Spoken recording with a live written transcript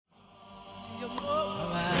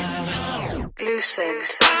Introducing.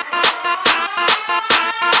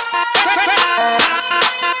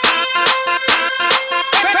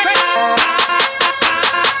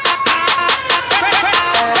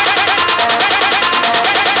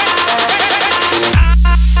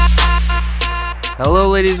 Hello,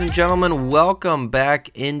 ladies and gentlemen. Welcome back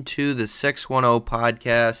into the 610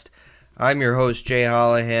 podcast. I'm your host, Jay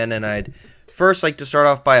Hollahan, and I'd first like to start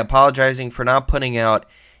off by apologizing for not putting out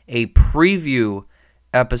a preview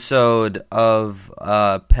episode of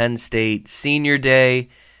Penn State Senior Day,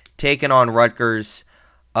 taking on Rutgers.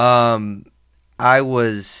 I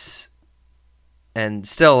was, and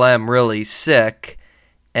still am, really sick,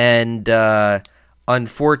 and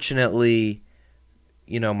unfortunately,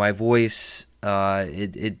 my voice,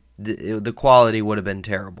 the quality would have been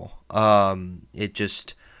terrible. It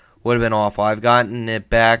just would have been awful. I've gotten it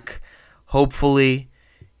back. Hopefully,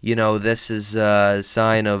 this is a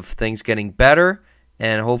sign of things getting better,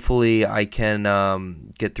 and hopefully I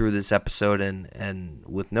can get through this episode and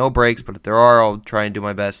with no breaks. But if there are, I'll try and do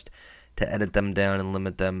my best to edit them down and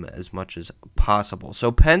limit them as much as possible.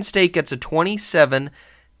 So Penn State gets a 27-6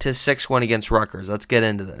 win against Rutgers. Let's get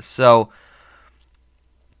into this. So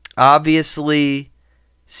obviously,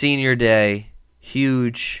 Senior Day,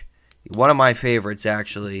 huge. One of my favorites,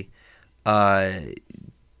 actually. Days,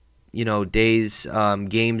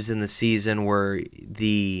 games in the season where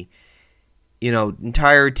the,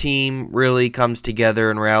 entire team really comes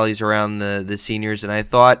together and rallies around the seniors. And I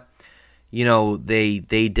thought, they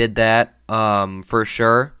did that for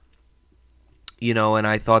sure. And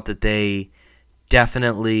I thought that they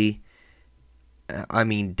definitely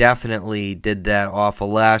did that off of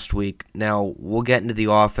last week. Now, we'll get into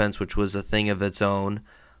the offense, which was a thing of its own,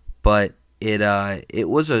 but it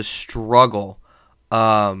was a struggle,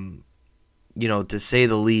 to say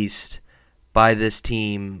the least, by this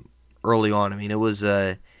team early on. It was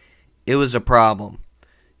a problem.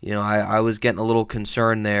 I was getting a little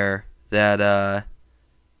concerned there that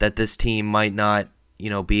this team might not,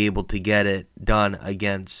 be able to get it done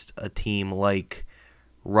against a team like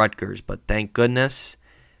Rutgers, but thank goodness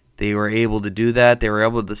they were able to do that. They were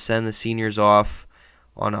able to send the seniors off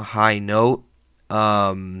on a high note.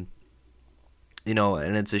 And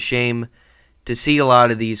it's a shame to see a lot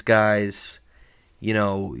of these guys,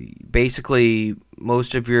 basically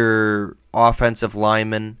most of your offensive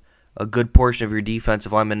linemen, a good portion of your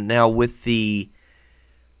defensive linemen. Now, with the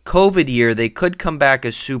COVID year, they could come back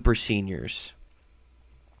as super seniors,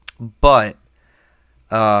 but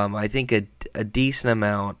I think a decent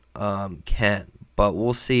amount can. But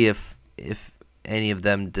we'll see if any of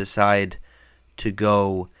them decide to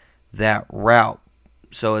go that route.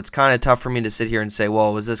 So it's kind of tough for me to sit here and say,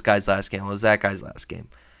 well, it was this guy's last game, it was that guy's last game.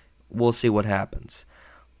 We'll see what happens.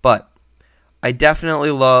 But I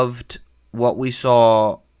definitely loved what we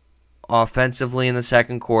saw offensively in the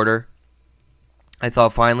second quarter. I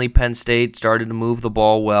thought finally Penn State started to move the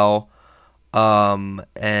ball well.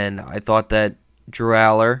 And I thought that Drew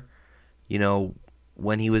Aller,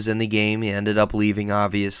 when he was in the game, he ended up leaving,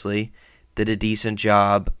 obviously, did a decent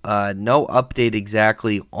job. No update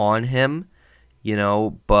exactly on him,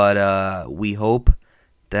 but we hope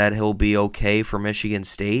that he'll be okay for Michigan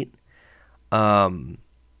State.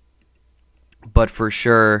 But for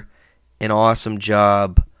sure, an awesome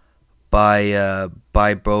job by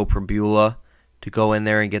Bo Prabula to go in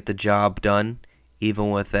there and get the job done,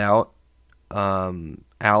 even without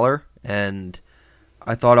Aller. And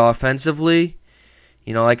I thought offensively,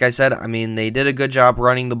 like I said, they did a good job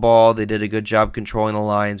running the ball. They did a good job controlling the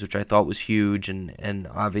lines, which I thought was huge, and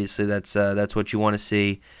obviously that's what you want to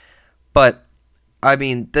see. But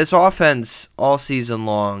this offense all season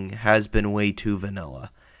long has been way too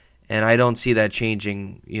vanilla, and I don't see that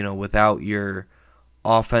changing, without your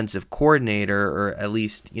offensive coordinator, or at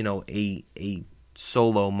least, a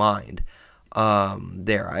solo mind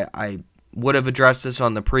there. I would have addressed this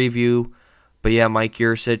on the preview, but yeah, Mike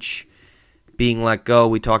Yurcich being let go,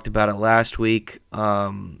 we talked about it last week.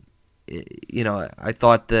 I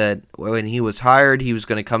thought that when he was hired, he was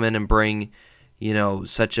going to come in and bring,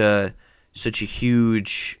 such a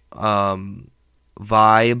huge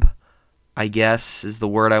vibe, I guess is the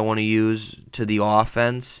word I want to use, to the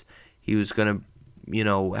offense. He was going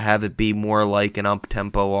to, have it be more like an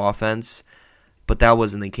up-tempo offense, but that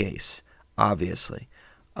wasn't the case, obviously.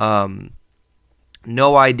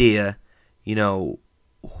 No idea,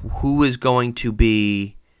 who is going to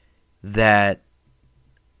be that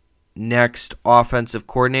next offensive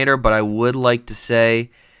coordinator, but I would like to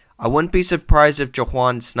say I wouldn't be surprised if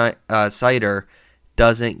Jaquan Sider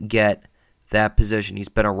doesn't get that position. He's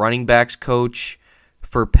been a running backs coach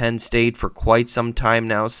for Penn State for quite some time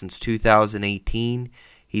now, since 2018.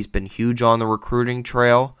 He's been huge on the recruiting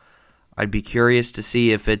trail. I'd be curious to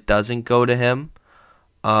see if it doesn't go to him.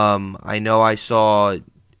 I know I saw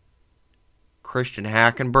Christian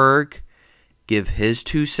Hackenberg give his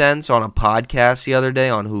 2 cents on a podcast the other day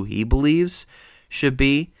on who he believes should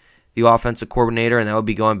be the offensive coordinator, and that would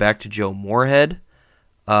be going back to Joe Moorhead.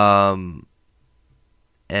 And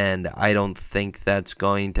I don't think that's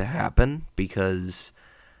going to happen because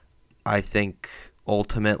I think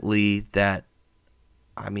ultimately that,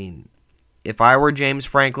 if I were James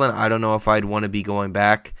Franklin, I don't know if I'd want to be going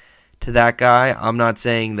back to that guy. I'm not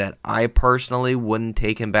saying that I personally wouldn't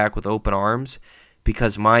take him back with open arms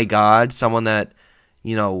because, my God, someone that,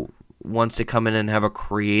 wants to come in and have a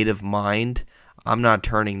creative mind, I'm not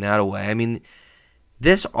turning that away.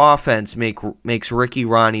 This offense makes Ricky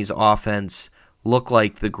Ronnie's offense look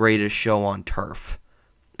like the greatest show on turf.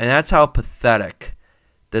 And that's how pathetic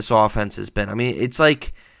this offense has been.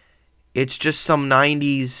 It's just some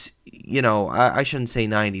 90s, I shouldn't say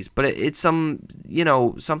 90s, but it's some,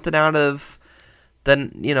 something out of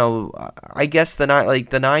the, I guess the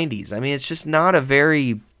 90s. It's just not a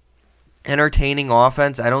very entertaining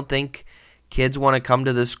offense. I don't think kids want to come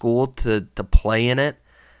to the school to play in it.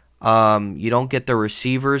 You don't get the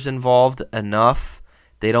receivers involved enough.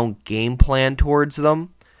 They don't game plan towards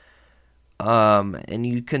them. And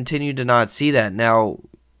you continue to not see that. Now,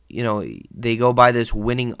 they go by this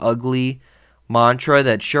winning ugly mantra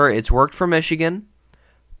that, sure, it's worked for Michigan,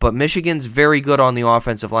 but Michigan's very good on the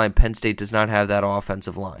offensive line. Penn State does not have that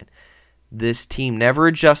offensive line. This team never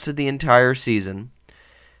adjusted the entire season.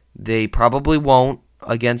 They probably won't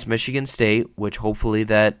against Michigan State, which hopefully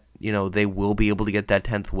that, they will be able to get that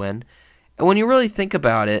 10th win. And when you really think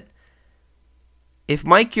about it, if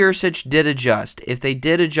Mike Yurcich did adjust, if they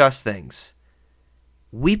did adjust things,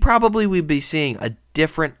 we probably would be seeing a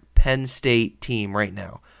different Penn State team right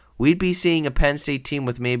now. We'd be seeing a Penn State team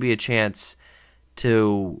with maybe a chance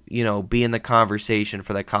to, be in the conversation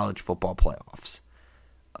for the college football playoffs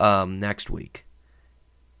next week.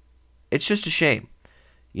 It's just a shame.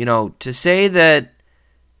 To say that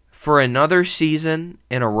for another season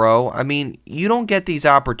in a row, you don't get these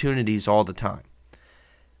opportunities all the time.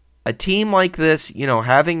 A team like this,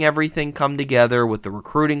 having everything come together with the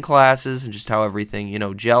recruiting classes and just how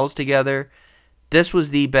everything, gels together, this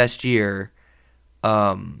was the best year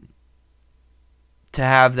to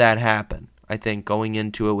have that happen, I think, going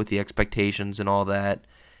into it with the expectations and all that.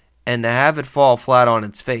 And to have it fall flat on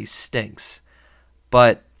its face stinks.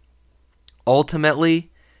 But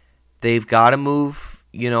ultimately, they've got to move,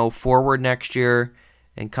 forward next year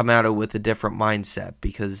and come at it with a different mindset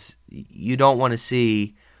because you don't want to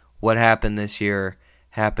see what happened this year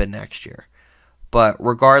happen next year. But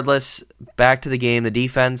regardless, back to the game, the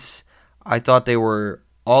defense, I thought they were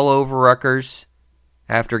all over Rutgers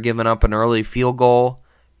after giving up an early field goal.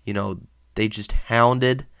 They just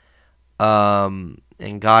hounded and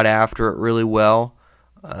got after it really well.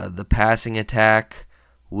 The passing attack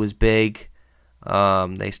was big.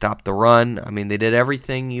 They stopped the run. They did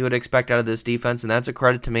everything you would expect out of this defense, and that's a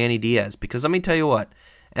credit to Manny Diaz. Because let me tell you what,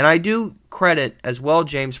 and I do credit as well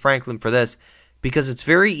James Franklin for this, because it's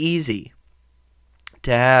very easy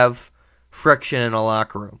to have friction in a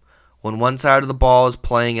locker room when one side of the ball is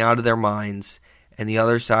playing out of their minds and the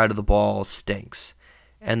other side of the ball stinks.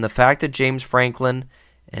 And the fact that James Franklin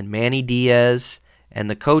and Manny Diaz and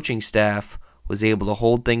the coaching staff was able to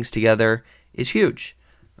hold things together is huge.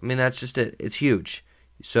 That's just it. It's huge.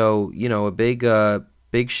 So, a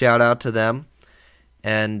big shout out to them.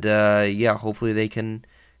 And, hopefully they can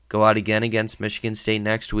go out again against Michigan State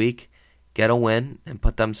next week, get a win, and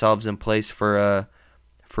put themselves in place for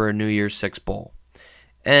a New Year's Six Bowl.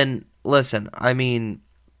 And, listen,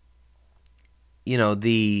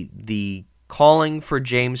 the calling for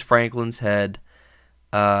James Franklin's head,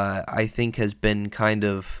 I think, has been kind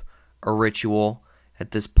of a ritual at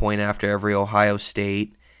this point after every Ohio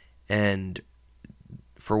State and,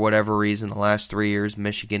 for whatever reason, the last 3 years,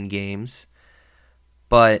 Michigan games.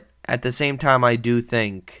 But at the same time, I do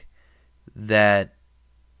think that,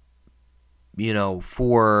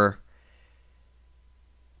 for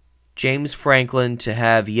James Franklin to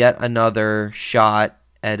have yet another shot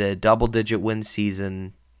at a double-digit win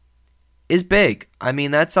season is big.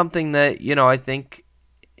 That's something that, I think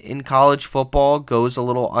in college football goes a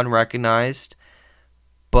little unrecognized.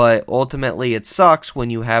 But ultimately, it sucks when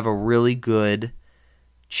you have a really good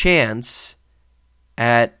chance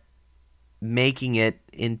at making it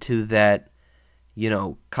into that,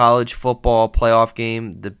 college football playoff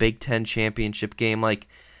game, the Big Ten championship game. And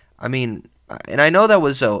I know that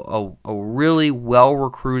was a really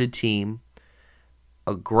well-recruited team,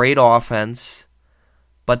 a great offense,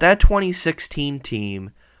 but that 2016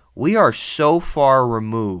 team We are so far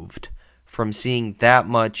removed from seeing that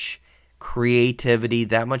much creativity,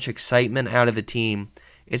 that much excitement out of a team.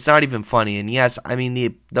 It's not even funny. And yes, I mean,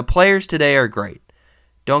 the players today are great.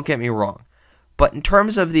 Don't get me wrong. But in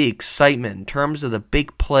terms of the excitement, in terms of the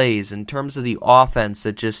big plays, in terms of the offense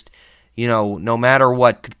that just, no matter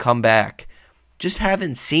what could come back, just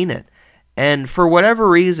haven't seen it. And for whatever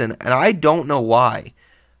reason, and I don't know why,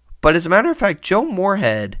 but as a matter of fact, Joe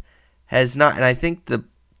Moorhead has not, and I think the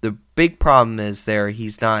big problem is there,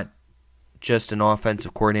 he's not just an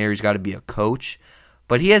offensive coordinator, he's got to be a coach.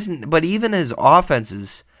 But he hasn't. But even his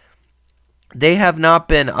offenses, they have not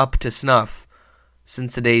been up to snuff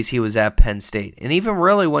since the days he was at Penn State. And even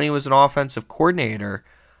really when he was an offensive coordinator,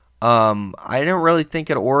 I didn't really think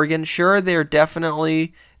at Oregon. Sure, they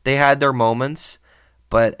had their moments,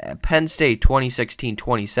 but at Penn State 2016,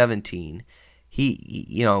 2017,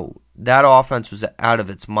 that offense was out of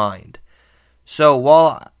its mind. So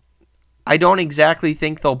while I don't exactly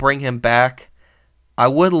think they'll bring him back, I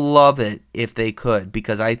would love it if they could,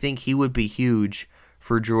 because I think he would be huge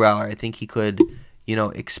for Drew Aller. I think he could,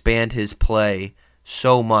 expand his play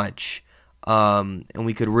so much, and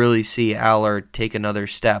we could really see Aller take another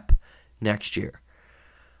step next year.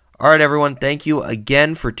 All right, everyone, thank you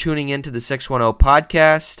again for tuning into the 610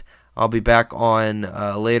 podcast. I'll be back on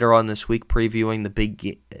later on this week previewing the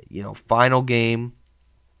big, final game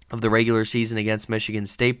of the regular season against Michigan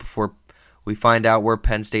State before we find out where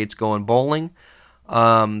Penn State's going bowling.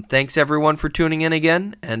 Thanks, everyone, for tuning in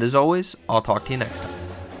again, and as always, I'll talk to you next time.